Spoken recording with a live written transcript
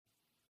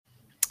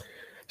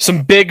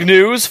Some big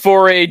news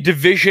for a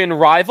division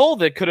rival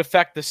that could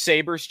affect the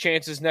Sabres'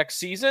 chances next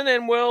season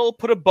and will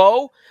put a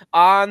bow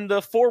on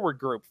the forward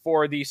group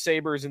for the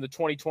Sabres in the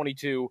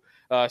 2022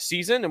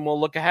 season. And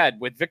we'll look ahead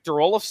with Victor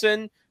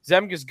Olofsson,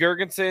 Zemgus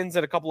Girgensons,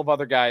 and a couple of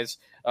other guys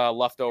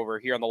left over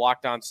here on the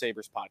Locked On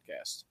Sabres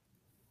podcast.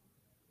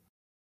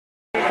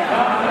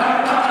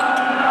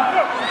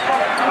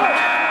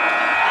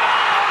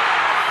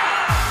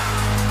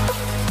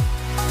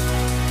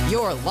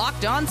 Your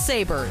Locked On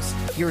Sabres,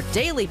 your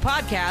daily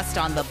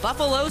podcast on the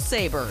Buffalo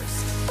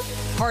Sabres.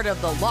 Part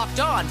of the Locked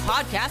On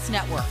Podcast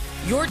Network,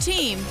 your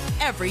team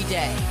every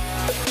day.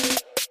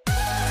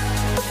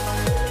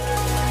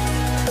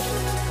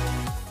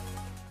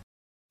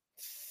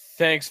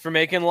 Thanks for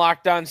making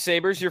Locked On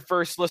Sabres your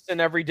first listen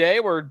every day.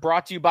 We're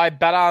brought to you by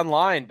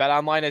BetOnline.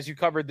 BetOnline has you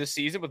covered this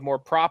season with more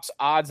props,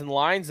 odds, and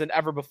lines than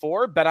ever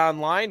before.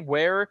 BetOnline,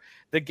 where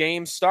the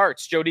game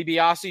starts. Joe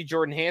DiBiase,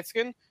 Jordan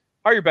Hanskin,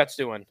 how are your bets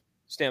doing?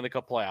 Stanley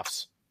Cup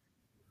playoffs.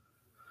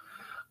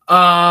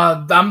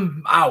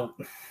 I'm out.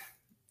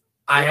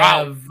 I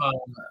have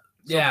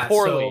so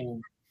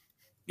poorly.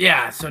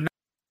 So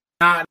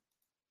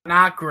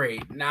not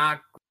great.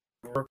 Not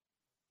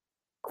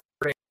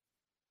great.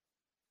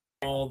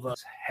 All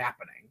that's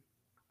happening.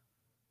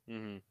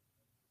 Mm-hmm.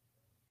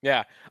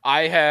 Yeah,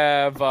 I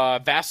have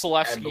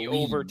Vasilevsky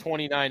over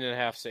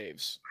 29.5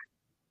 saves.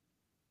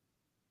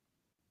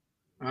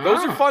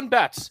 Those are fun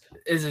bets.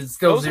 Is it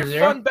still 0-0? Those are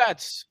fun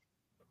bets.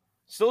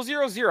 Still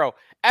 0-0.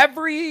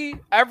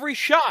 Every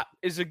shot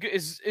is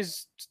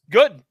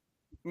good.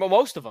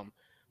 Most of them,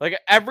 like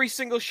every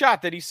single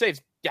shot that he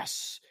saves,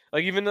 yes.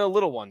 Like even the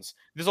little ones.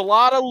 There's a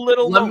lot of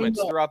little moments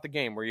throughout the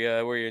game where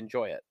you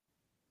enjoy it.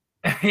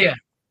 Yeah.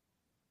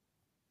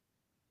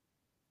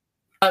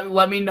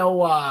 Let me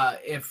know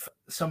if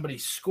somebody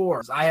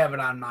scores. I have it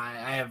on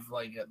I have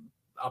like an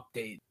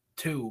update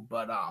too,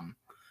 but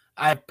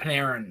I have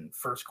Panarin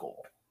first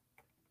goal.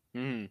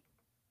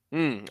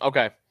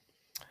 Okay.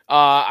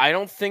 I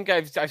don't think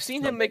I've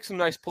seen him make some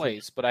nice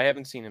plays, but I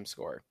haven't seen him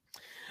score.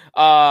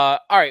 All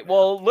right,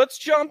 well, let's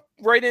jump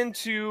right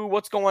into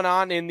what's going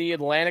on in the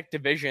Atlantic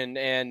Division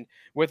and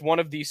with one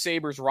of the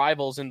Sabres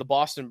rivals in the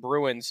Boston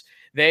Bruins.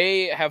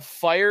 They have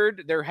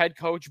fired their head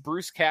coach,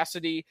 Bruce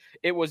Cassidy.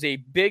 It was a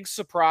big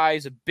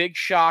surprise, a big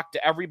shock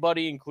to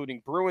everybody,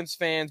 including Bruins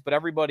fans, but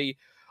everybody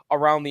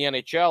around the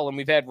NHL. And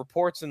we've had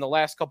reports in the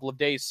last couple of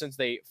days since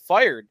they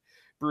fired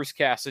Bruce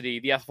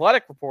Cassidy. The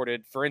Athletic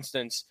reported, for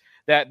instance,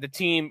 that the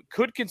team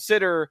could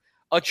consider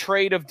a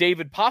trade of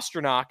David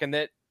Pastrnak and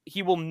that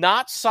he will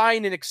not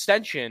sign an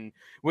extension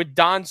with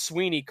Don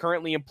Sweeney,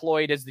 currently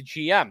employed as the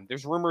GM.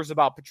 There's rumors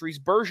about Patrice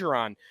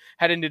Bergeron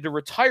heading into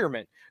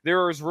retirement.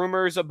 There's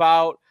rumors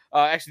about,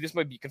 actually this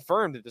might be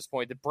confirmed at this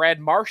point, that Brad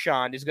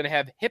Marchand is going to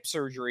have hip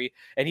surgery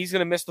and he's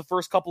going to miss the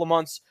first couple of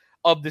months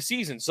of the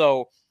season.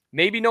 So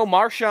maybe no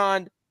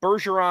Marchand,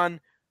 Bergeron.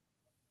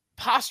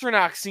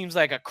 Pastrnak seems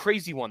like a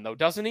crazy one, though,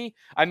 doesn't he?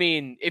 I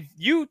mean, if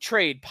you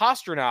trade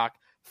Pastrnak,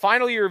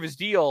 final year of his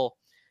deal,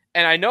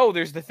 and I know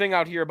there's the thing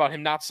out here about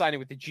him not signing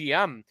with the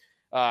GM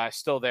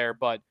still there,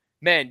 but,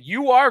 man,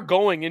 you are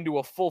going into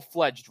a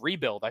full-fledged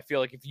rebuild, I feel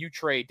like, if you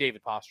trade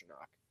David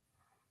Pastrnak.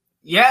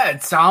 Yeah,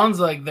 it sounds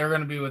like they're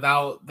going to be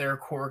without their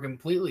core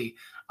completely.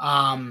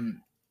 To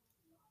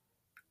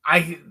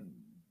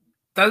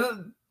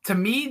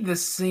me,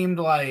 this seemed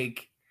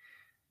like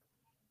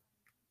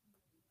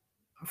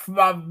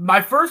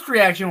my first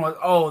reaction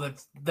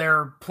was,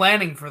 they're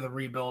planning for the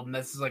rebuild, and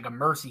this is like a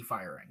mercy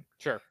firing.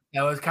 Sure.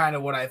 That was kind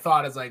of what I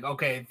thought is like,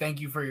 okay,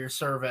 thank you for your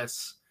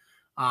service.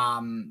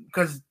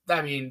 Because,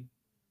 I mean,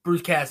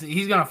 Bruce Cassidy,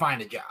 he's going to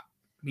find a job.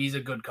 He's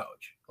a good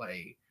coach.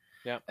 Like,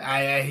 yeah,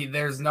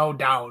 there's no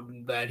doubt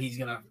that he's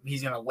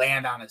gonna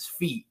land on his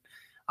feet.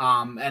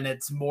 And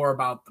it's more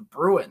about the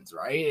Bruins,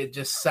 right? It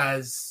just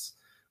says,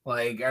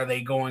 like, are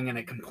they going in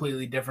a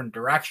completely different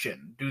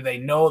direction? Do they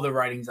know the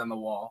writing's on the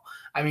wall?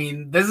 I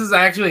mean, this is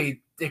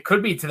actually, it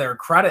could be to their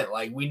credit.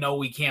 Like, we know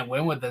we can't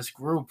win with this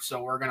group,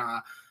 so we're going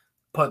to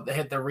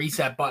hit the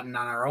reset button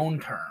on our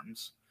own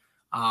terms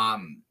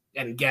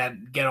and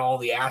get all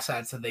the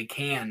assets that they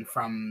can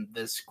from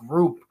this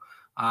group.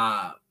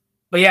 But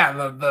yeah,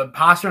 the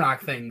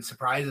Pastrnak thing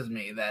surprises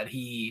me that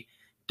he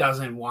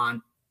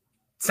sounds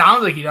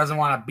like he doesn't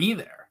want to be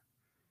there.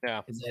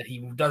 Yeah. Is that he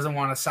doesn't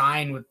want to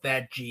sign with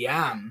that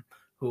GM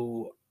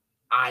who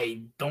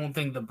I don't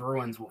think the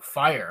Bruins will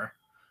fire.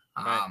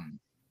 Right.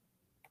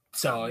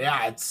 So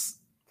yeah, it's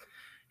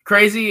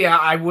crazy.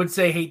 I would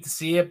say hate to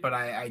see it, but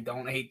I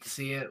don't hate to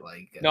see it.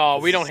 Like, no,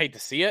 we don't hate to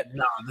see it.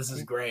 No, this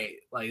is great.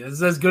 Like, this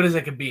is as good as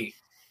it could be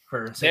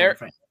for a Sabre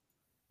fan.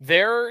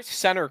 Their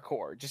center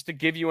core, just to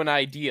give you an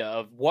idea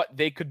of what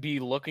they could be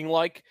looking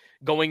like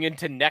going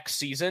into next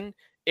season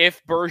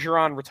if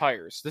Bergeron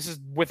retires. This is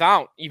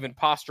without even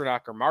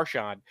Pastrnak or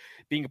Marchand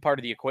being a part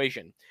of the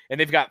equation. And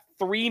they've got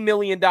 $3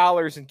 million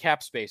in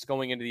cap space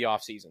going into the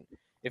offseason.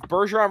 If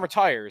Bergeron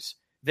retires,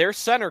 their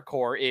center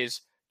core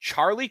is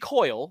Charlie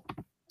Coyle,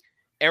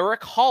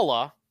 Eric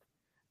Halla,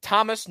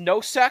 Thomas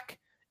Nosek,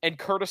 and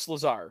Curtis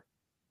Lazar.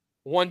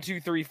 1, 2,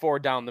 3, 4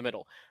 down the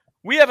middle.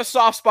 we have a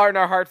soft spot in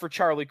our heart for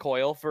Charlie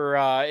Coyle for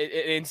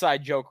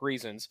inside joke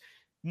reasons.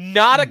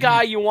 Not a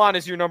guy you want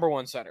as your number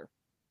one center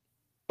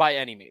by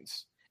any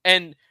means.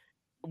 And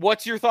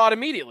what's your thought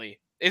immediately?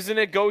 Isn't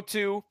it go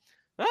to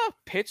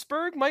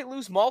Pittsburgh might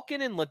lose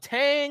Malkin and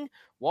Letang?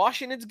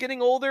 Washington's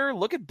getting older.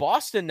 Look at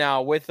Boston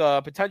now with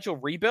a potential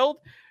rebuild.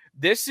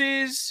 This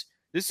is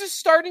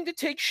starting to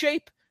take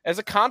shape as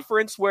a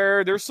conference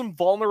where there's some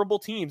vulnerable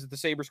teams that the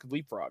Sabres could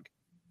leapfrog.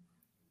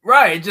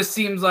 Right. It just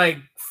seems like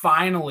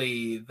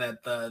finally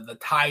that the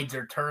tides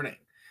are turning.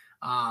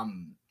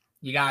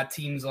 You got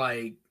teams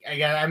like,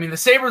 the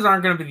Sabres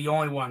aren't going to be the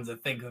only ones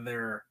that think that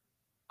they're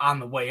on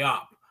the way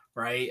up,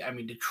 right? I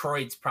mean,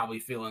 Detroit's probably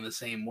feeling the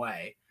same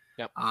way.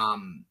 Yep.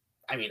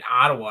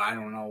 Ottawa, I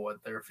don't know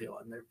what they're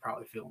feeling. They're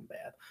probably feeling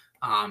bad.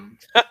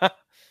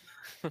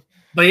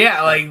 But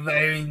yeah,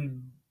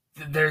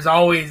 there's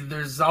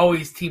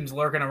always teams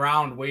lurking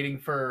around waiting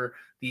for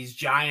these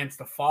giants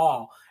to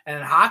fall. And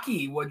in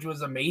hockey, which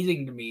was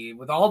amazing to me,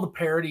 with all the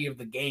parity of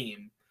the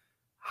game,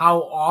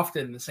 how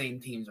often the same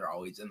teams are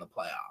always in the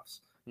playoffs.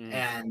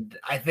 And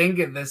I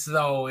think this,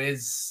 though,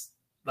 is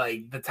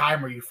like the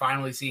time where you're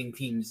finally seeing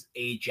teams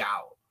age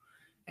out.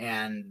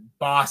 And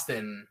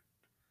Boston,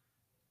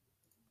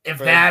 if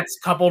that's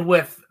coupled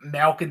with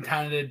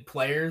malcontented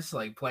players,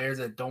 like players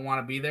that don't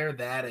want to be there,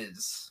 that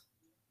is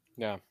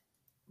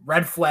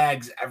red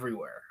flags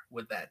everywhere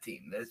with that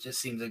team. It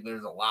just seems like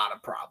there's a lot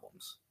of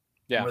problems.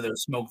 Yeah. Where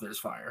there's smoke, there's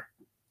fire.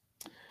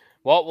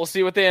 Well, we'll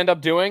see what they end up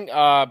doing.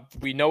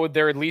 We know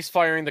they're at least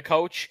firing the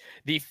coach.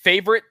 The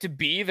favorite to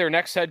be their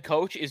next head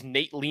coach is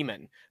Nate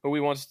Leaman, who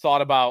we once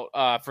thought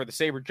about for the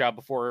Sabre job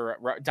before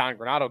Don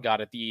Granato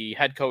got it, the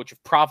head coach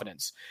of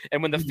Providence.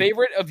 And when the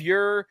favorite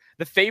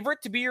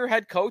to be your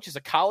head coach is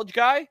a college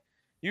guy,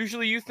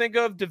 usually you think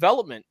of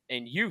development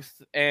and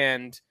youth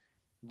and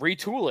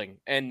retooling,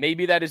 and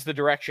maybe that is the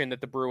direction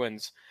that the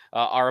Bruins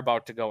are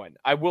about to go in.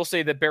 I will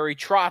say that Barry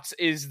Trotz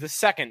is the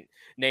second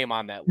name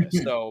on that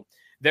list. So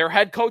their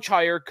head coach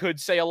hire could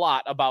say a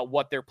lot about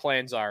what their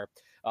plans are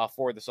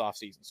for this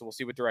offseason. So we'll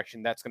see what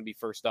direction that's going to be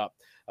first up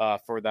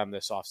for them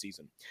this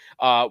offseason.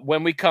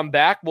 When we come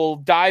back, we'll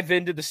dive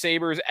into the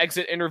Sabres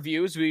exit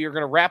interviews. We are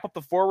going to wrap up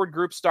the forward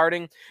group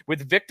starting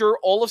with Victor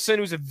Olofsson,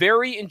 who's a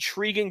very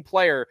intriguing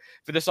player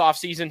for this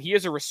offseason. He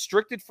is a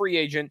restricted free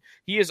agent.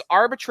 He is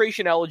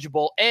arbitration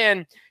eligible,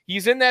 and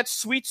he's in that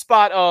sweet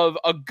spot of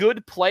a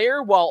good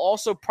player while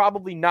also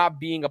probably not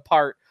being a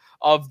part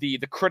of the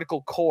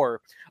critical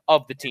core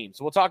of the team.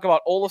 So we'll talk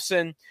about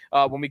Olofsson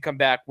when we come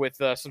back with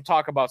some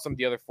talk about some of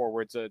the other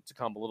forwards to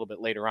come a little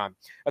bit later on.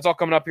 That's all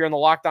coming up here on the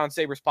Locked On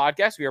Sabres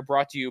podcast. We are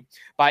brought to you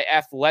by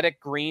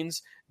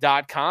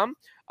athleticgreens.com.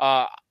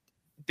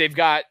 They've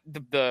got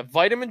the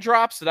vitamin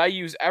drops that I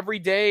use every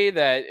day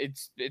that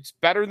it's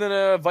better than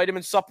a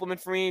vitamin supplement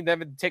for me. They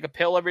have to take a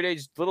pill every day,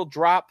 just a little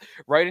drop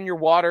right in your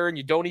water, and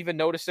you don't even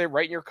notice it.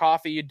 Right in your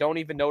coffee, you don't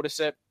even notice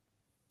it.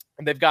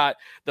 And they've got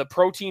the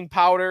protein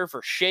powder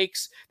for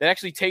shakes that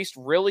actually taste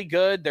really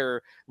good.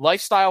 They're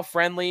lifestyle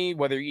friendly,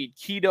 whether you eat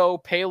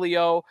keto,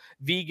 paleo,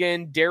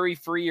 vegan,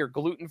 dairy-free, or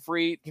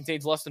gluten-free. It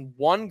contains less than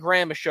 1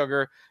 gram of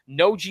sugar,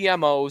 no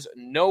GMOs,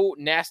 no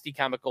nasty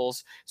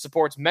chemicals,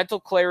 supports mental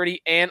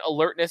clarity and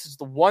alertness. It's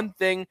the one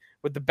thing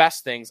with the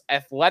best things.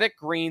 Athletic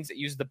Greens that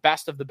use the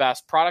best of the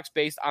best products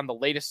based on the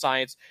latest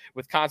science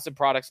with constant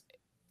product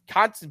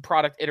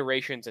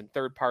iterations and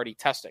third-party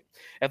testing.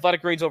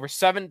 Athletic Greens over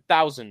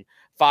 7,000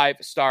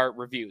 5-star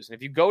reviews. And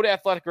if you go to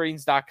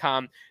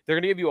athleticgreens.com, they're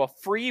going to give you a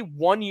free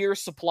 1-year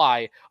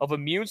supply of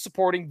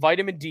immune-supporting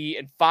vitamin D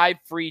and 5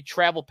 free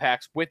travel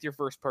packs with your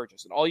first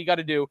purchase. And all you got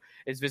to do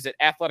is visit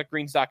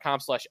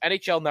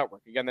athleticgreens.com/NHL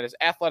Network. Again, that is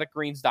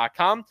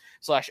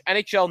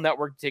athleticgreens.com/NHL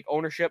Network to take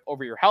ownership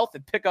over your health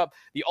and pick up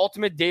the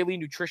ultimate daily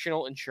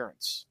nutritional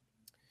insurance.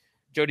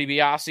 Joe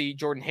DiBiase,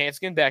 Jordan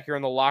Hanskin back here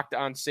on the Locked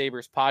On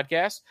Sabres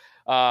podcast.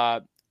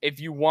 If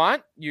you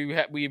want,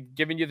 we've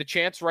given you the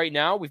chance right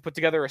now. We've put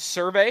together a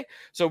survey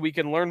so we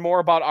can learn more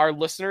about our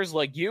listeners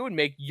like you and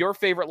make your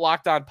favorite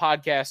Locked On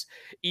podcast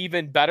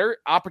even better.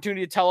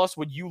 Opportunity to tell us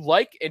what you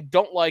like and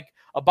don't like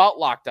about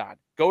Locked On.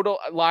 Go to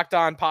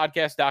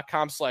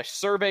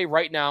lockedonpodcast.com/survey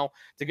right now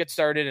to get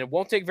started. And it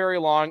won't take very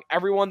long.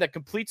 Everyone that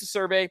completes a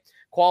survey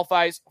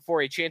qualifies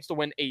for a chance to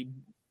win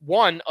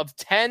one of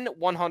 10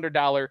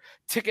 $100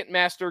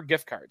 Ticketmaster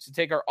gift cards. To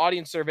take our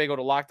audience survey, go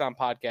to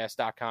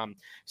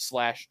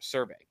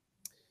lockedonpodcast.com/survey.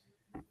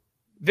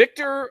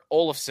 Victor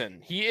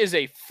Olofsson, he is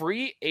a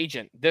free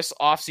agent this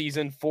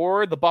offseason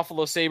for the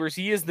Buffalo Sabres.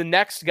 He is the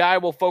next guy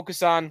we'll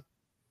focus on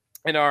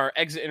in our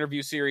exit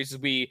interview series as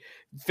we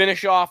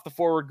finish off the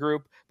forward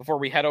group before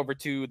we head over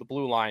to the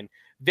blue line.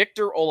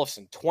 Victor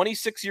Olofsson,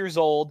 26 years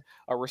old,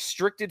 a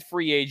restricted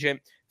free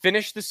agent,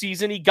 finished the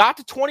season. He got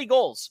to 20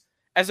 goals.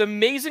 As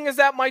amazing as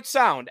that might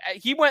sound,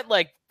 he went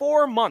like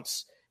 4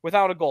 months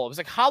without a goal. It was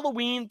like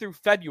Halloween through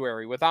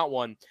February without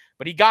one,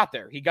 but he got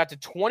there. He got to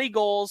 20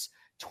 goals,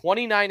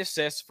 29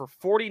 assists for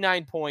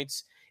 49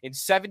 points in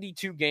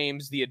 72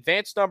 games. The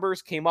advanced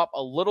numbers came up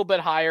a little bit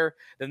higher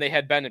than they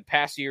had been in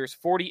past years.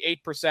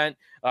 48%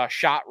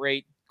 shot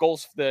rate,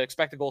 the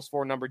expected goals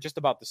for number just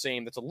about the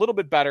same. That's a little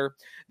bit better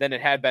than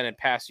it had been in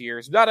past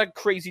years. Not a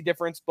crazy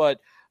difference, but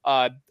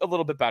a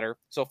little bit better.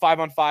 So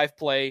 5-on-5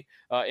 play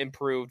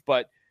improved,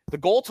 but the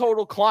goal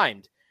total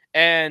climbed.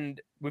 And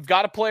we've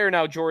got a player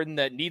now, Jordan,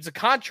 that needs a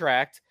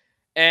contract.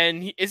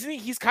 And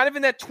he's kind of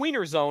in that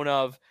tweener zone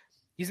of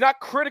he's not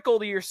critical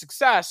to your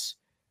success,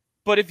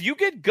 but if you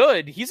get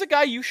good, he's a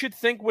guy you should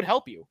think would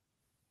help you.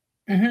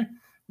 Mm-hmm.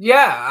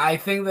 Yeah, I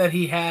think that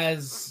he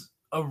has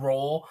a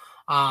role.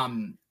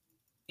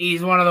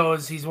 He's one of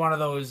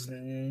those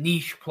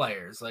niche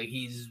players. Like,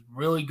 he's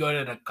really good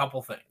at a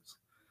couple things.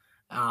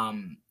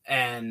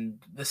 And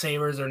the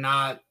Sabres are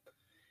not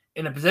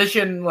in a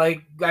position,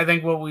 like I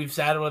think what we've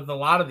said with a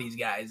lot of these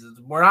guys,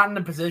 is we're not in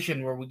a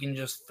position where we can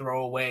just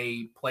throw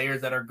away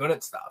players that are good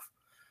at stuff.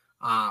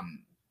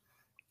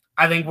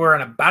 I think we're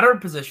in a better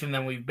position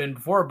than we've been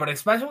before, but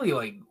especially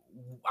like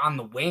on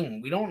the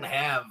wing, we don't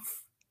have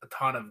a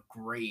ton of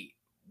great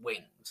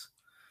wings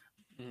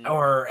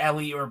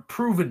or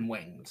proven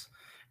wings.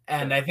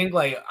 And I think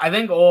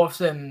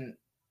Olofsson,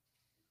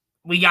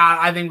 we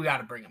got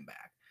to bring him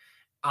back.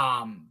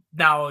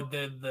 Now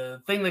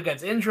the thing that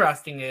gets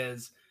interesting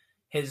is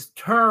his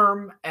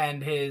term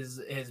and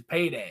his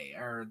payday,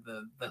 or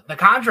the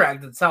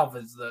contract itself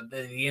is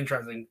the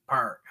interesting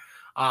part.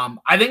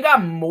 I think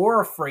I'm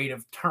more afraid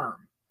of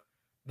term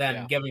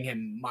than giving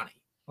him money.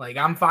 Like,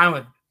 I'm fine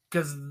with,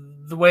 because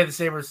the way the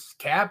Sabres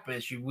cap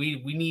issue, we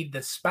need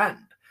to spend,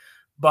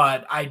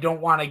 but I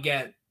don't want to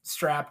get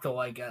strapped to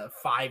like a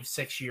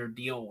 5-6 year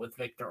deal with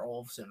Victor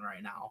Olofsson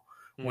right now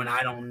when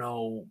I don't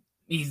know.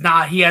 He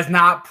has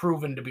not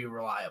proven to be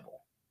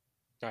reliable.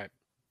 All right.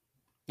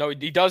 No,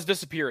 he does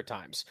disappear at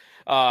times.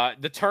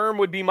 The term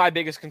would be my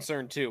biggest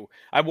concern too.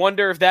 I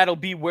wonder if that'll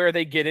be where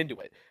they get into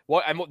it.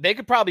 They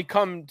could probably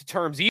come to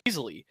terms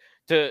easily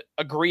to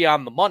agree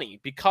on the money,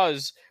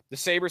 because the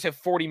Sabres have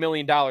 $40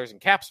 million in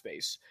cap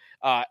space.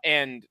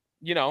 And,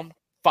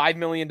 $5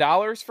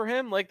 million for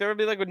him, like, there would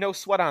be like with no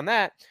sweat on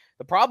that.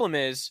 The problem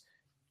is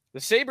the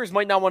Sabres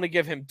might not want to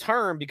give him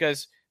term,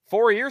 because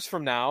 4 years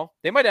from now,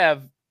 they might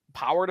have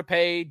power to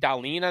pay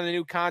Dahlin on a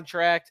new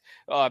contract.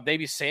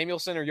 Maybe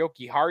Samuelsson or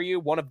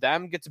Jokiharju, one of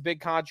them gets a big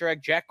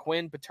contract. Jack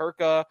Quinn,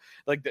 Peterka,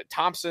 like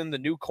Thompson, the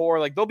new core,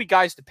 like there'll be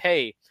guys to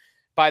pay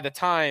by the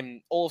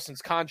time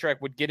Olofsson's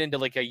contract would get into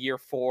like a year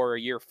 4 or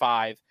year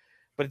 5.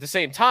 But at the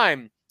same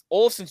time,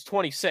 Olofsson's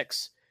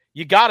 26.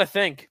 You got to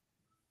think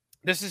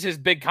this is his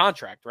big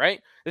contract,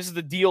 right? This is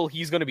the deal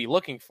he's going to be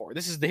looking for.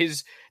 This is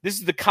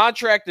the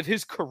contract of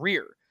his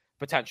career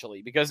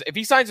potentially, because if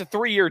he signs a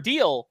 3-year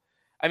deal,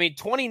 I mean,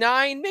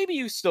 29, maybe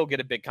you still get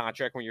a big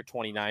contract when you're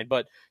 29,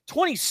 but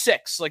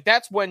 26, like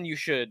that's when you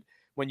should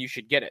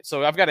get it.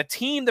 So I've got a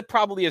team that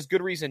probably has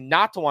good reason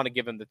not to want to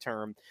give him the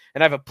term,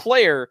 and I have a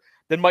player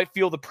that might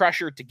feel the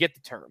pressure to get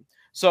the term.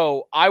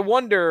 So I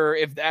wonder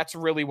if that's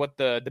really what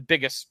the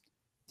biggest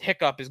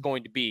hiccup is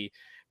going to be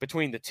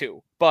between the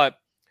two. But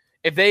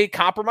if they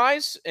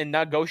compromise and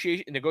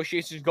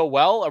negotiations go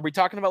well, are we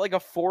talking about like a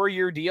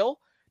 4-year deal?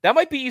 That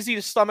might be easy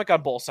to stomach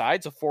on both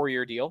sides, a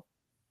 4-year deal.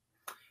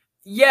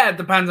 Yeah, it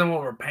depends on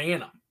what we're paying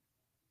them.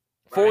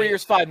 4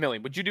 years, $5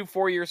 million. Would you do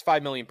 4 years,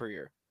 $5 million per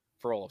year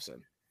for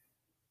Olofsson?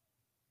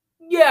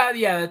 Yeah,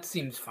 that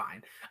seems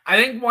fine. I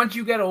think once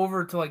you get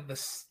over to like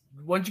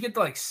once you get to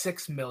like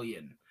 $6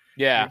 million,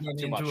 you're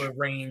into much. A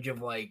range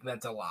of like,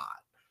 that's a lot.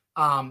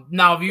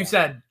 Now if you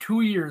said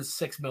 2 years,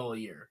 $6 million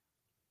a year,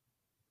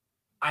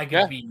 I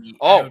would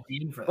be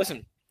in for that.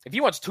 Listen, if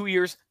he wants 2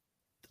 years,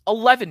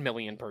 $11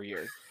 million per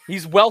year,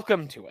 he's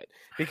welcome to it,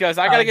 because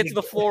I got to get to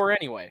the floor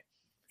anyway.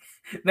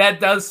 That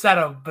does set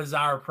a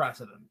bizarre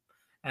precedent,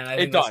 and I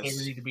think the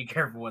Sabres need to be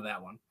careful with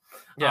that one.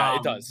 Yeah,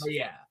 it does.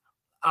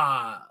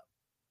 But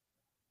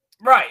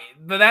right.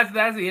 But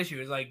that's the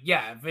issue. Is like,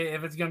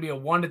 if it's going to be a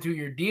 1 to 2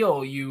 year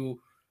deal, you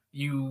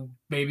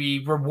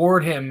maybe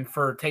reward him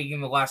for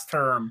taking the last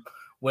term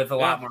with a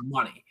lot more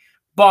money.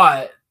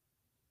 But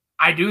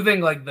I do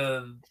think like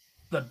the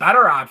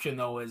better option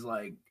though is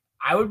like,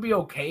 I would be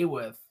okay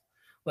with,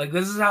 like,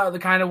 this is how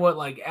what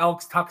like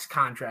Alex Tuch's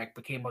contract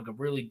became like a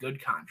really good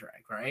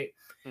contract, right?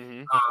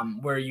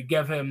 Mm-hmm. Where you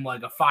give him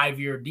like a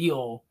 5-year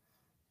deal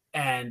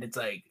and it's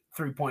like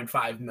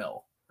 3.5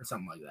 mil or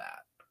something like that.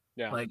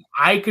 Yeah. Like,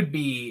 I could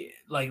be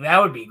like,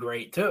 that would be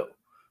great too,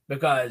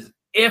 because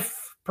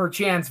if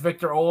perchance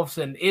Victor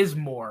Olofsson is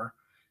more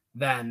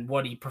than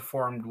what he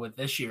performed with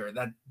this year,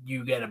 that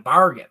you get a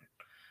bargain.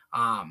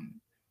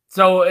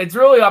 So it's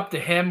really up to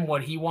him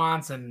what he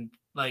wants, and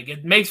like,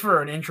 it makes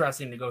for an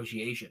interesting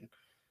negotiation.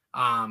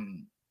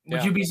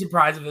 Would you be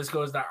surprised if this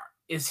goes to?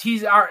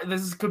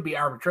 This could be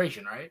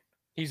arbitration, right?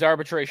 He's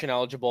arbitration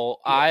eligible.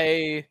 Yeah.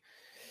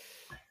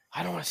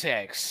 I don't want to say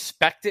I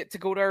expect it to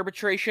go to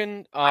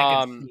arbitration.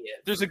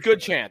 There's a good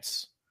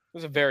chance.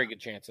 There's a very good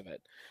chance of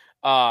it.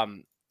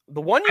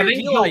 The 1 year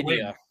deal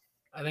idea.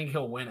 I think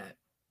he'll win it.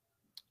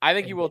 I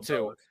think he will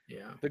too.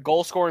 Yeah. The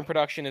goal scoring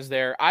production is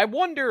there. I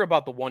wonder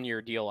about the 1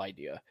 year deal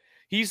idea.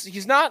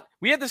 He's not.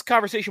 We had this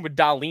conversation with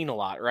Dahlin a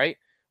lot, right?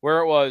 Where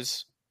it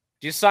was,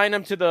 do you sign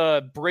him to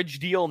the bridge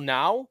deal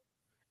now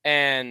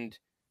and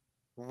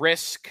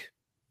risk.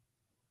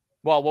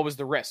 Well, what was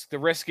the risk? The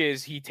risk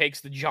is he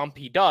takes the jump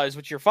he does,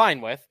 which you're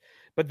fine with.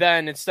 But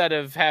then instead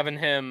of having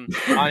him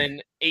on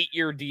an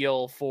 8-year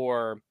deal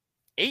for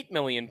 $8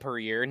 million per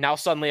year, now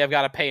suddenly I've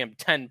got to pay him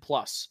 10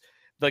 plus.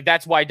 Like,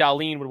 that's why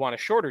Dahlin would want a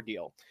shorter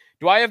deal.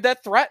 Do I have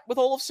that threat with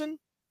Olofsson?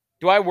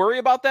 Do I worry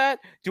about that?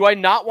 Do I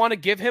not want to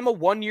give him a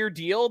 1-year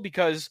deal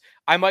because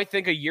I might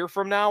think a year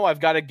from now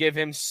I've got to give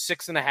him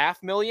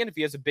 $6.5 million if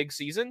he has a big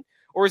season?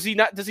 Or is he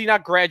not? Does he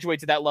not graduate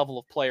to that level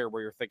of player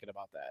where you're thinking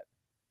about that?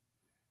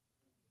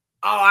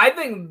 Oh, I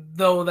think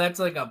though that's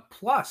like a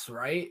plus,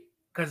 right?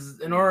 Because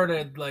in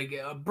order to like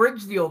a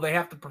bridge deal, they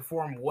have to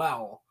perform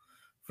well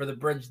for the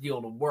bridge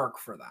deal to work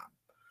for them.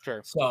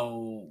 Sure.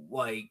 So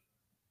like,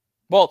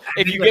 well,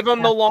 if you give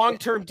him the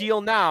long-term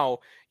deal now,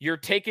 you're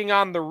taking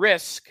on the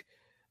risk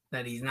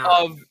that he's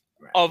not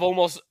of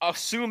almost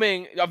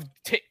assuming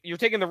you're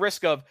taking the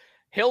risk of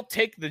he'll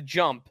take the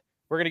jump.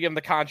 We're going to give him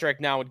the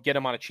contract now and get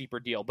him on a cheaper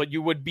deal, but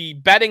you would be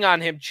betting on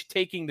him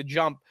taking the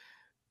jump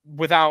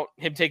without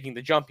him taking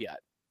the jump yet.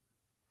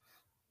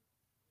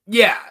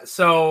 Yeah,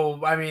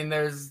 so I mean,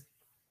 there's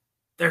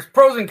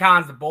pros and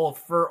cons to both.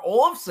 For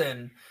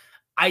Olofsson,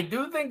 I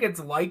do think it's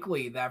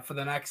likely that for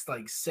the next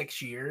like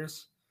 6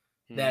 years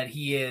that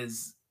he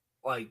is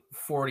like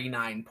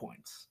 49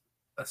 points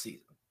a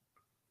season.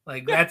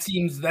 Like that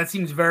seems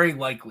very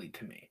likely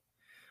to me.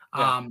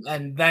 Yeah.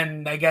 And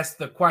then I guess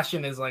the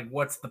question is like,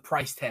 what's the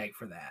price tag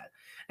for that?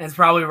 And it's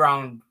probably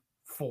around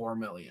 $4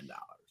 million.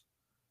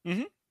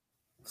 Mm-hmm.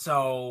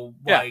 So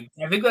like,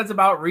 I think that's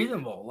about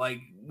reasonable. Like,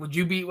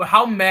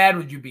 how mad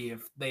would you be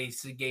if they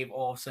gave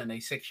Olofsson a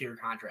 6-year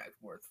contract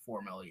worth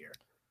 $4 million a year?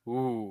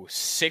 Ooh,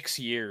 6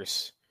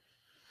 years.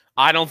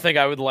 I don't think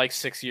I would like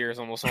 6 years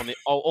almost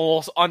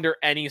under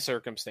any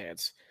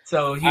circumstance.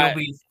 So he'll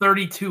be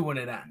 32 when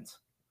it ends.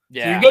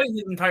 Yeah. So you're getting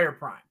his entire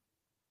prime.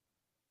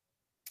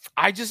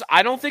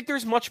 I don't think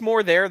there's much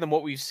more there than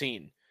what we've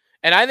seen.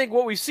 And I think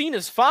what we've seen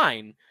is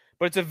fine,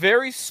 but it's a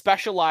very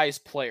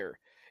specialized player.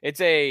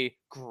 It's a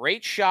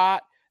great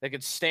shot that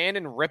can stand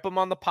and rip him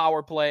on the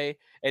power play.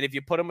 And if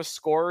you put him with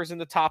scorers in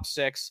the top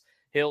 6,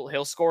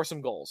 he'll score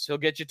some goals. He'll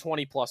get you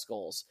 20 plus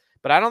goals.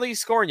 But I don't think he's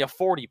scoring you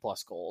 40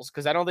 plus goals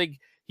because I don't think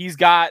he's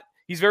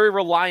very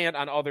reliant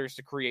on others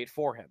to create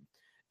for him.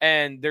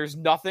 And there's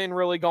nothing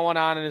really going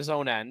on in his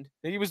own end.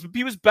 He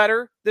was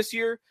better this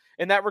year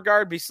in that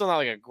regard, but he's still not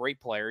like a great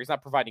player. He's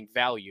not providing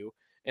value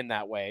in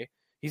that way.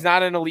 He's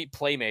not an elite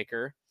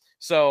playmaker.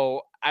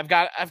 So I've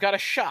got a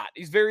shot.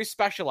 He's very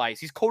specialized.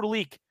 He's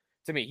Kotelik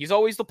to me. He's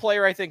always the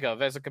player I think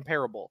of as a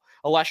comparable,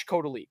 Alesh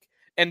Kotelik.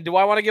 And do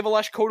I want to give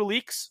Alesh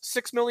Kotelik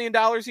 $6 million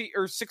or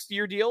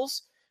 6-year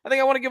deals? I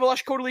think I want to give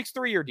Alesh Kotelik's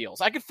 3-year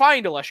deals. I could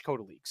find Alesh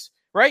Kotelik's,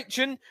 right?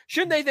 Shouldn't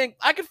they think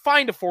I could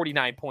find a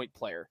 49-point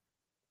player?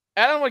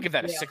 I don't want to give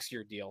that a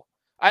 6-year deal.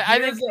 I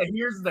think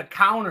here's the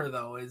counter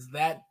though, is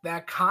that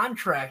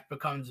contract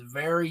becomes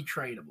very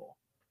tradable,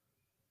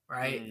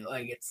 right?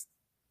 Like it's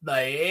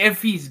like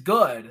if he's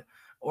good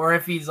or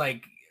if he's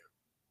like,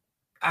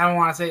 I don't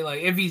want to say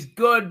like if he's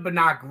good but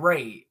not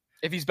great.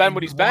 If he's been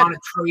what he's been, want to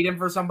trade him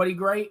for somebody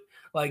great.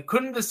 Like,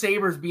 couldn't the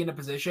Sabres be in a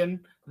position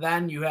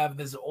then you have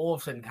this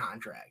Olofsson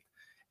contract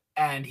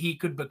and he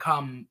could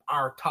become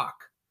our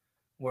Tuck,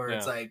 where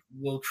it's like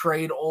we'll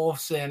trade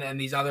Olofsson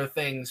and these other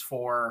things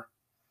for,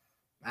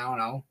 I don't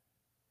know,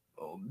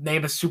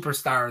 name a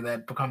superstar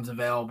that becomes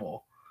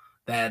available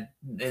that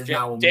is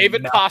now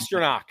David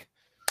Pastrnak.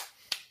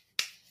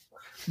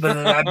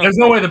 But there's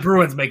no way the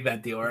Bruins make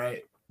that deal,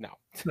 right?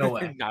 No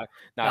way. not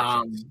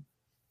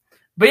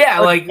but yeah,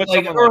 like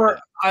or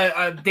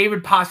a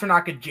David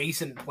Pastrnak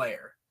adjacent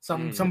player,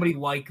 somebody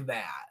like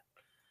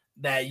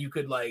that you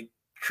could like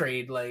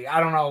trade, like I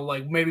don't know,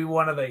 like maybe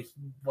one of the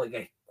like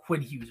a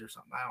Quinn Hughes or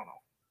something. I don't know.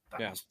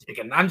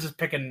 I'm just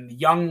picking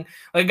young,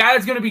 like a guy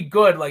that's gonna be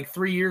good like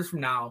 3 years from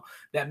now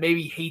that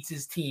maybe hates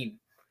his team,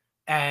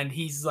 and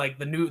he's like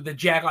the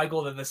Jack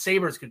Eichel that the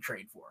Sabres could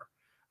trade for.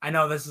 I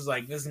know this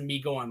is me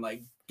going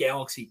like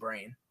galaxy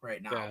brain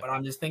right now, but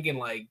I'm just thinking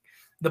like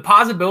the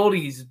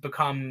possibilities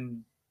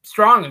become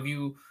strong if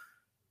you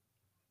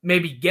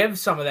maybe give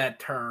some of that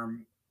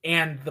term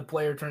and the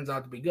player turns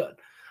out to be good.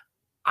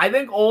 I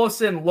think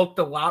Olofsson looked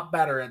a lot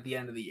better at the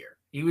end of the year.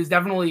 He was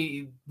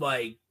definitely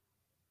like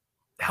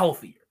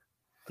healthier.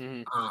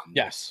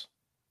 Yes.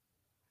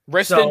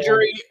 Wrist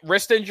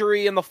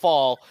injury in the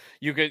fall,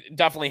 you could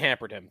definitely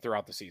hampered him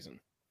throughout the season.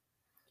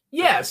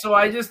 Yeah, so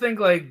I just think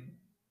like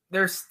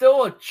there's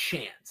still a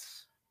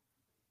chance,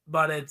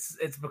 but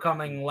it's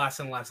becoming less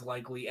and less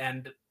likely.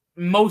 And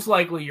most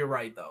likely, you're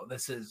right though.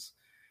 This is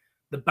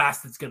the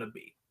best it's going to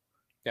be.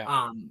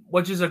 Yeah.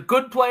 Which is a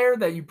good player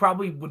that you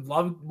probably would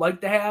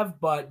like to have,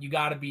 but you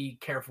got to be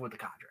careful with the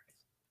contract.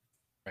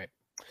 Right.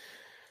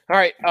 All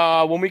right.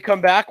 When we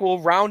come back, we'll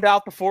round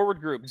out the forward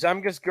group.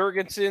 Zemgus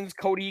Girgensons,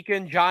 Cody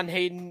Eakin, John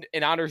Hayden,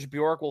 and Anders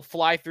Bjork will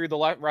fly through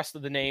the rest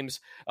of the names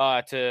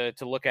to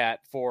look at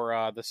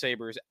for the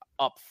Sabres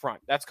up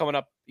front. That's coming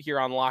up here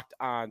on Locked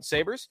on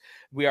Sabres.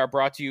 We are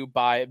brought to you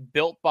by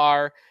Built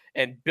Bar,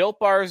 and Built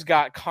Bar's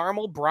got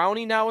caramel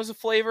brownie now as a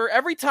flavor.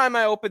 Every time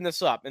I open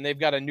this up, and they've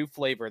got a new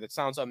flavor that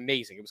sounds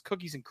amazing. It was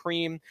cookies and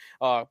cream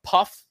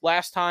puff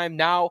last time.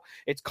 Now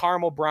it's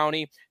caramel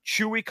brownie,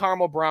 chewy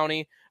caramel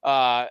brownie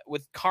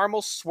with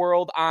caramel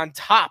swirled on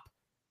top.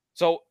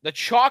 So the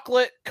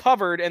chocolate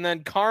covered and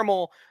then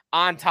caramel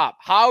on top.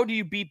 How do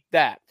you beat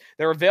that?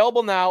 They're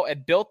available now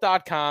at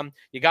built.com.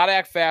 You got to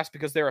act fast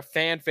because they're a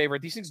fan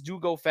favorite. These things do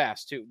go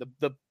fast too.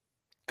 The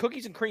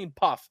cookies and cream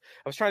puff,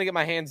 I was trying to get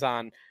my hands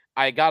on.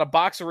 I got a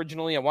box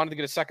originally. I wanted to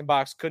get a second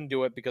box. Couldn't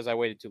do it because I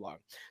waited too long.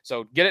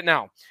 So get it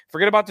now.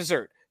 Forget about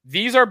dessert.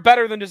 These are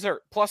better than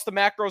dessert. Plus the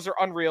macros are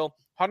unreal.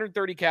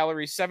 130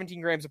 calories, 17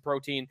 grams of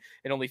protein,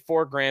 and only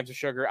 4 grams of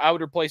sugar. I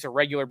would replace a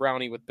regular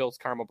brownie with Built's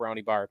Caramel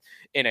Brownie Bar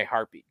in a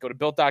heartbeat. Go to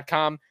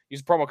Built.com.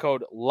 Use promo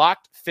code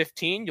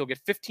LOCKED15. You'll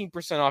get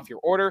 15% off your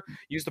order.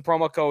 Use the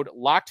promo code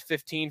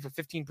LOCKED15 for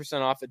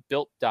 15% off at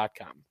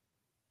Built.com.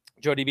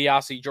 Joe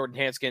DiBiase, Jordan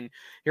Hanskin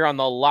here on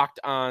the Locked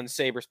on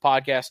Sabres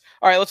podcast.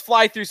 All right, let's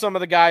fly through some of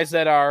the guys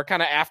that are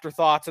kind of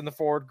afterthoughts in the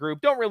forward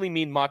group. Don't really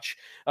mean much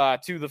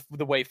to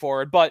the way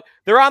forward, but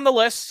they're on the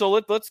list, so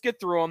let's get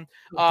through them.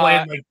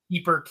 Playing like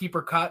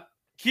keeper cut.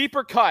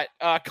 Keeper cut.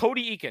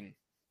 Cody Eakin.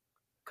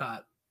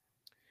 Cut.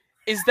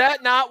 Is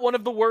that not one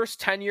of the worst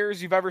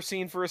tenures you've ever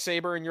seen for a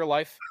Sabre in your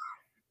life?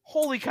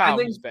 Holy cow,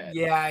 it was bad.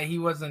 Yeah, he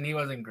wasn't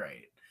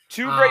great.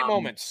 Two great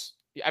moments.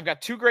 I've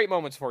got 2 great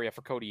moments for you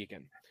for Cody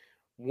Eakin.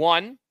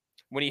 One,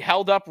 when he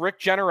held up Rick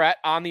Jeanneret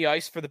on the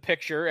ice for the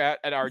picture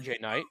at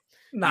RJ Night.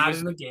 Not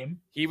in the game.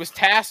 He was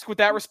tasked with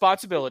that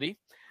responsibility.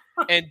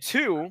 And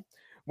 2,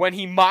 when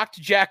he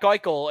mocked Jack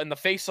Eichel in the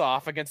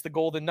face-off against the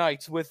Golden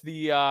Knights with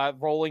the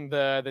rolling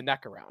the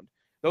neck around.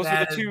 Those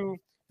are the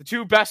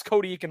two best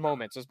Cody Eakin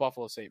moments as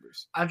Buffalo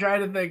Sabres. I'm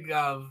trying to think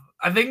of.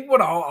 I think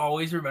what I'll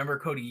always remember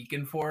Cody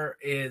Eakin for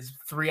is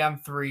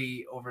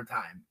 3-on-3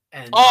 overtime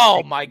and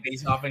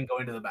face-off and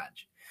going to the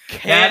bench.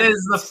 That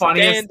is the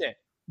funniest.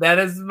 That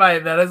is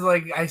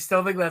like, I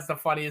still think that's the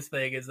funniest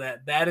thing is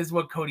that is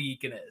what Cody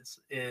Eakin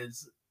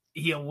is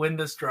he'll win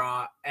the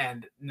straw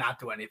and not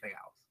do anything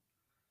else.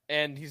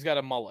 And he's got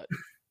a mullet.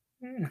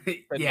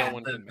 Yeah,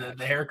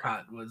 the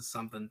haircut was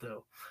something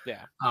too.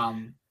 Yeah.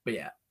 But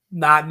yeah,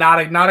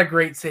 not a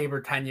great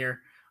Sabre tenure.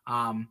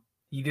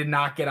 He did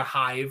not get a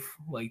hive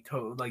like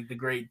the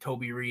great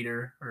Toby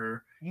Reeder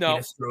or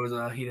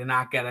Stroza. He did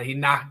not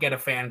get a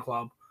fan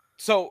club.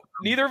 So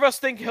neither of us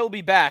think he'll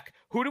be back.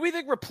 Who do we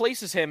think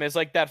replaces him as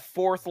like that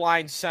 4th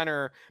line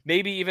center,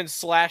 maybe even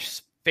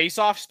 /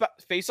 face-off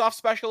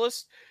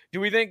specialist? Do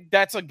we think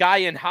that's a guy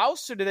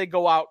in-house or do they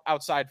go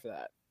outside for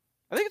that?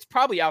 I think it's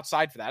probably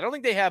outside for that. I don't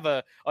think they have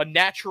a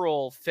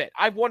natural fit.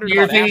 I've wondered.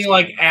 You're thinking Asplund.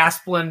 Like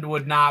Asplund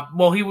would not.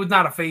 Well, he was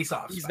not a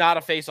face-off. He's not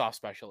a face-off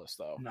specialist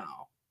though. No,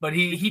 but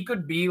he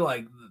could be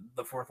like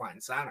the 4th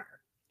line center.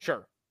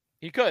 Sure,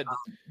 he could.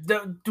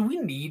 Do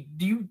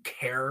you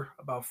care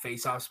about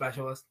face-off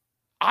specialists?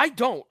 I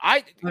don't.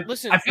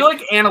 Listen. I feel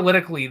like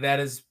analytically that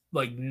is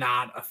like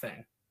not a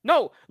thing.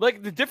 No,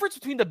 like the difference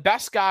between the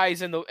best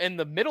guys and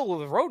the middle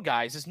of the road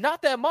guys is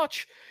not that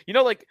much. You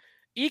know, like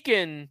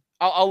Eakin.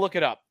 I'll look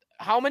it up.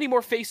 How many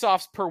more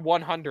faceoffs per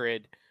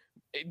 100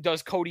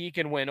 does Cody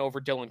Eakin win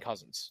over Dylan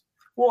Cousins?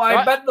 Well,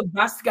 I bet the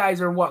best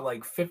guys are what,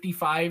 like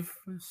 55,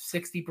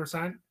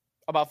 60%?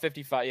 About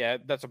 55. Yeah,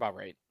 that's about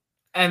right.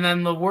 And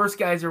then the worst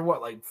guys are what,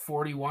 like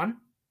 41?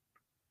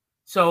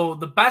 So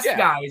the best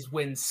guys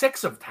win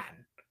 6 of 10.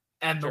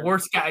 And the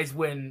worst guys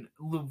win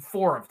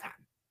 4 of 10.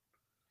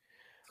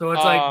 So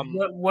it's like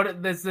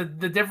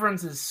the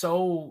difference is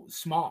so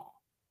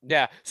small.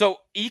 Yeah. So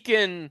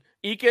Eakin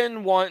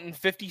won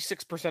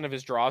 56% of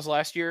his draws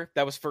last year.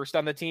 That was first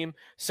on the team.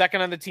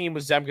 Second on the team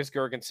was Zemgus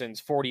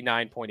Girgensons,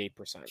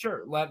 49.8%.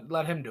 Sure,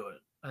 let him do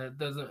it.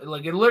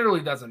 It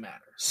literally doesn't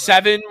matter.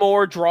 7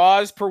 more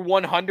draws per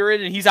 100,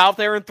 and he's out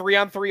there in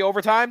 3-on-3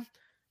 overtime.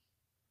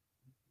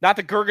 Not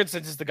that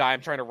Girgensons is the guy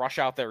I'm trying to rush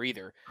out there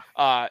either.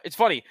 It's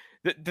funny.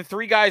 The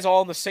 3 guys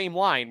all on the same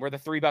line were the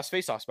 3 best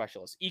faceoff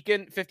specialists.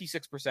 Eakin,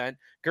 56%.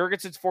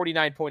 Girgensons,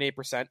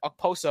 49.8%.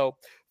 Okposo,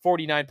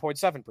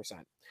 49.7%.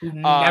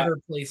 Never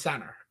play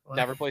center.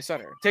 Never play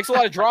center. Takes a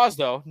lot of draws,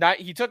 though.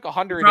 He took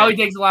 100. Probably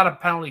takes a lot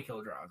of penalty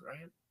kill draws,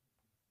 right?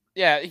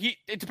 Yeah,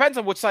 it depends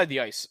on which side of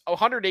the ice.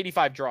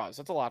 185 draws.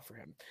 That's a lot for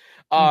him.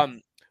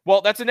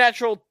 Well, that's a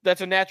natural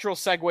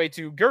segue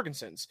to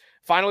Girgensons.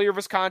 Final year of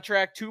his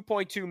contract,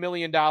 $2.2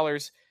 million.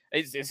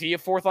 Is he a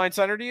 4th line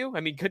center to you? I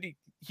mean, could he?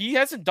 He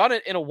hasn't done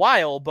it in a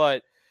while,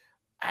 but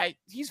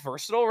he's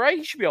versatile, right?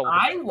 He should be able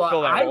to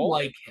fill that role. I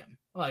like him.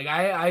 Like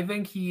I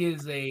think he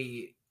is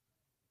a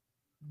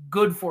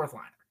good 4th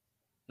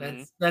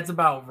liner. That's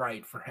about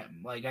right for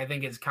him. Like I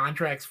think his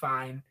contract's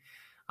fine.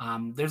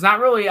 There's not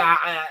really.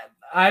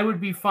 I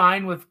would be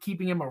fine with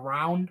keeping him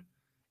around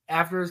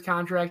after his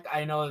contract.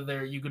 I know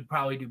that you could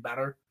probably do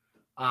better,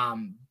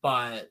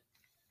 but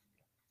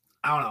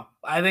I don't know.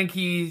 I think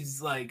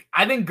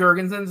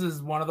Girgensons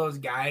is one of those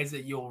guys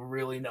that you'll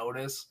really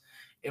notice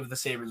if the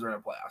Sabres are in a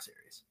playoff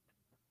series.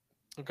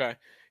 Okay.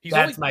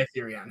 That's my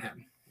theory on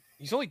him.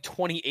 He's only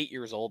 28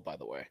 years old, by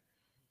the way.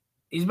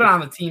 He's been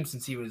on the team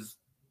since he was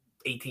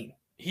 18.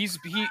 He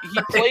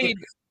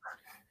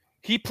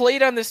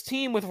played on this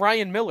team with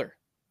Ryan Miller.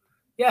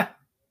 Yeah.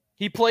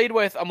 He played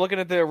with, I'm looking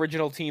at the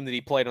original team that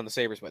he played on the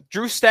Sabres with.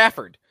 Drew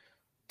Stafford,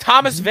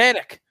 Thomas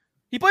Vanek.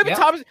 He played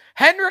with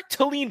Henrik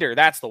Tallinder.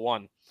 That's the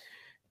one.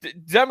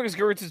 Zemgus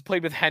Girgensons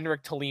played with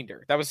Henrik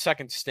Tallinder. That was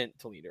second stint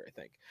Tallinder, I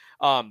think.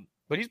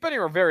 But he's been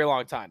here a very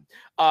long time.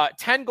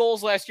 10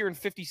 goals last year in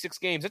 56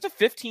 games. That's a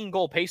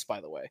 15-goal pace, by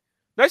the way.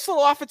 Nice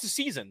little offensive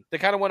season that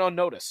kind of went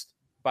unnoticed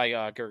by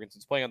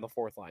Girgensons playing on the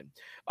fourth line.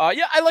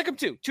 Yeah, I like him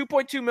too.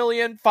 $2.2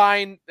 million,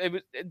 fine.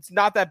 It's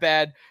not that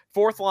bad.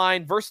 Fourth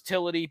line,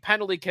 versatility,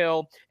 penalty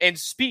kill, and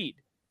speed.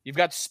 You've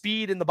got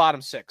speed in the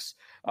bottom six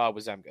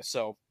with Zemgus.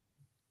 So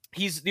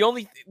he's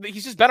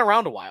just been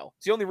around a while.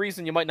 It's the only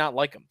reason you might not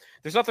like him.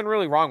 There's nothing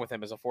really wrong with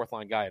him as a fourth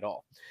line guy at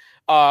all.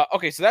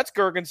 Okay, so that's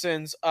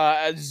Girgensons.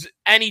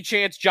 Any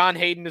chance John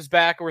Hayden is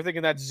back? We're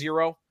thinking that's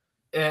 0.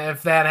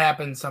 If that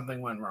happens,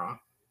 something went wrong.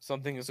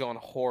 Something is going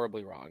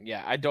horribly wrong.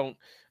 Yeah,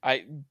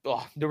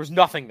 there was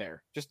nothing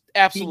there. Just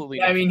absolutely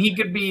nothing. I mean, he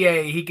could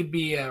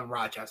be a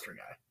Rochester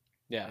guy.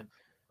 Yeah.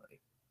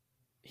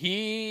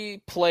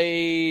 He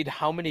played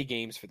how many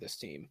games for this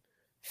team?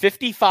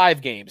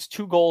 55 games,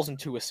 2 goals and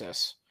 2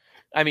 assists.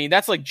 I mean,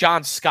 that's like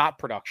John Scott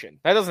production.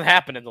 That doesn't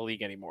happen in the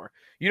league anymore.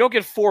 You don't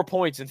get 4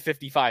 points in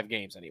 55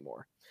 games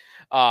anymore.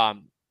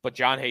 But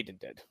John Hayden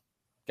did.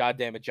 God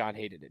damn it, John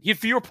Hayden did. He had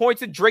fewer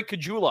points than Drake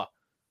Caggiula,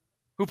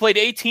 who played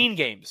 18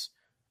 games.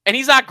 And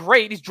he's not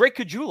great. He's Drake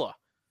Caggiula.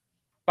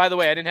 By the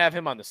way, I didn't have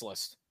him on this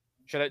list.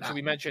 Should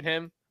we mention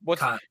him?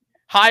 What's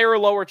higher or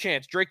lower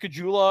chance, Drake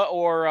Caggiula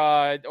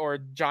or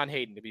John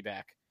Hayden to be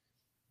back?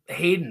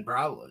 Hayden,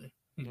 probably.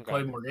 He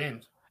played more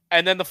games.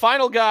 And then the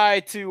final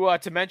guy to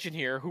mention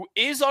here, who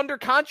is under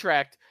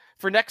contract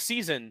for next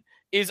season,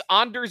 is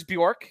Anders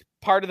Bjork,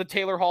 part of the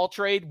Taylor Hall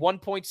trade,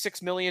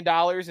 $1.6 million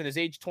in his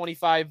age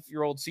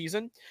 25-year-old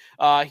season.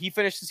 He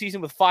finished the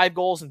season with 5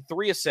 goals and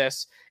 3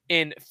 assists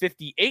in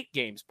 58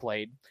 games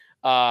played.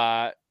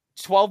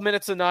 12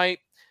 minutes a night.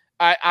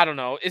 I don't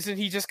know. Isn't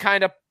he just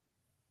kind of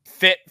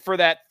fit for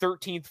that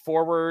 13th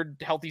forward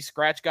healthy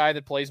scratch guy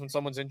that plays when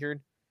someone's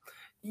injured?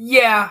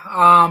 Yeah.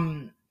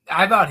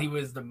 I thought he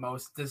was the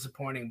most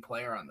disappointing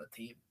player on the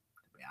team,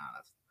 to be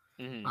honest.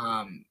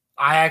 Mm-hmm.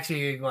 I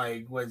actually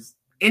was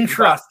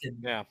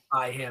interested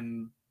by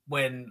him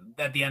when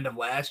at the end of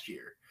last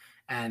year,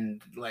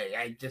 and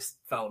I just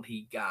felt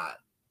he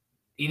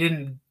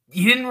didn't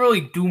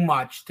really do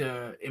much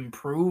to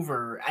improve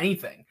or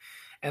anything,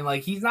 and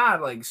he's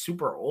not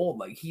super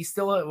old. He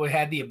still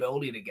had the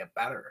ability to get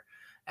better,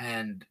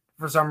 and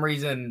for some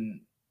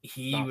reason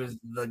he was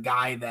the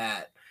guy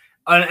that,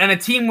 and a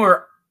team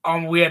where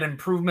we had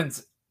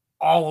improvements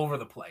all over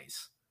the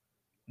place.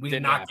 We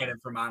did not get it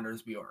from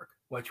Anders Bjork,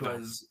 which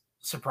was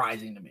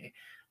surprising to me.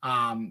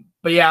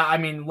 But yeah, I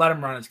mean, let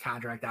him run his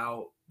contract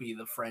out, be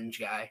the fringe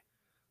guy.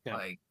 Yeah.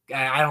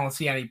 I don't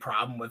see any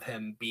problem with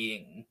him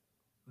being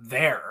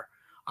there.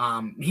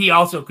 He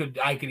also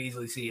I could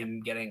easily see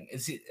him getting,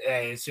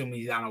 I assume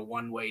he's on a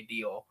one-way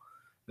deal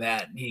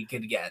that he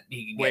could get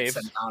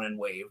sent down and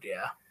waived.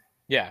 Yeah.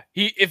 Yeah.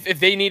 If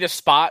they need a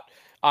spot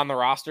on the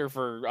roster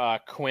for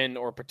Quinn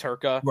or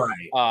Peterka.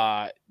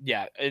 Right.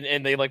 Yeah.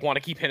 And they want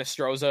to keep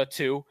Hinostroza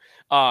too.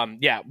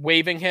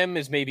 Waiving him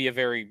is maybe a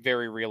very,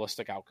 very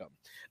realistic outcome.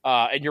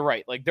 And you're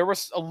right. There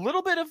was a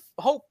little bit of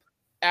hope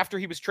after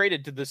he was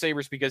traded to the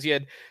Sabres because he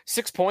had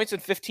 6 points in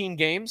 15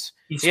 games.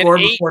 He scored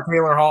before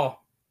Taylor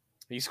Hall.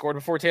 He scored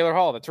before Taylor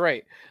Hall. That's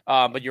right.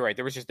 But you're right.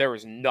 There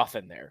was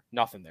nothing there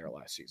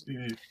last season.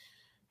 Mm-hmm.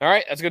 All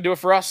right, that's going to do it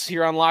for us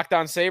here on Locked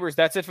On Sabres.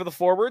 That's it for the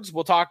forwards.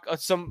 We'll talk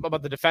some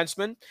about the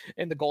defensemen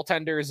and the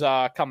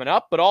goaltenders coming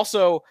up, but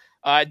also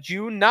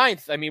June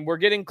 9th. I mean, we're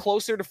getting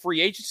closer to free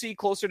agency,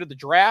 closer to the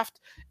draft,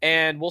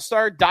 and we'll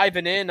start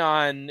diving in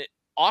on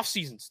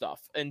off-season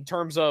stuff in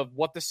terms of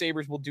what the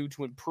Sabres will do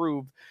to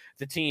improve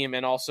the team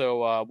and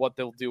also what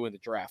they'll do in the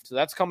draft. So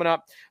that's coming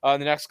up in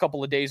the next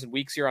couple of days and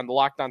weeks here on the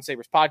Locked On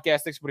Sabres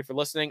podcast. Thanks, everybody, for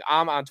listening.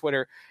 I'm on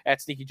Twitter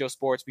at Sneaky Joe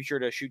Sports. Be sure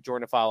to shoot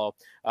Jordan a follow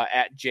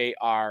at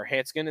JR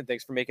Hanskin. And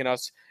thanks for making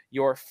us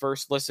your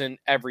first listen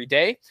every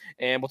day.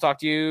 And we'll talk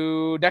to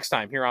you next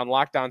time here on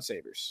Locked On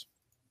Sabres.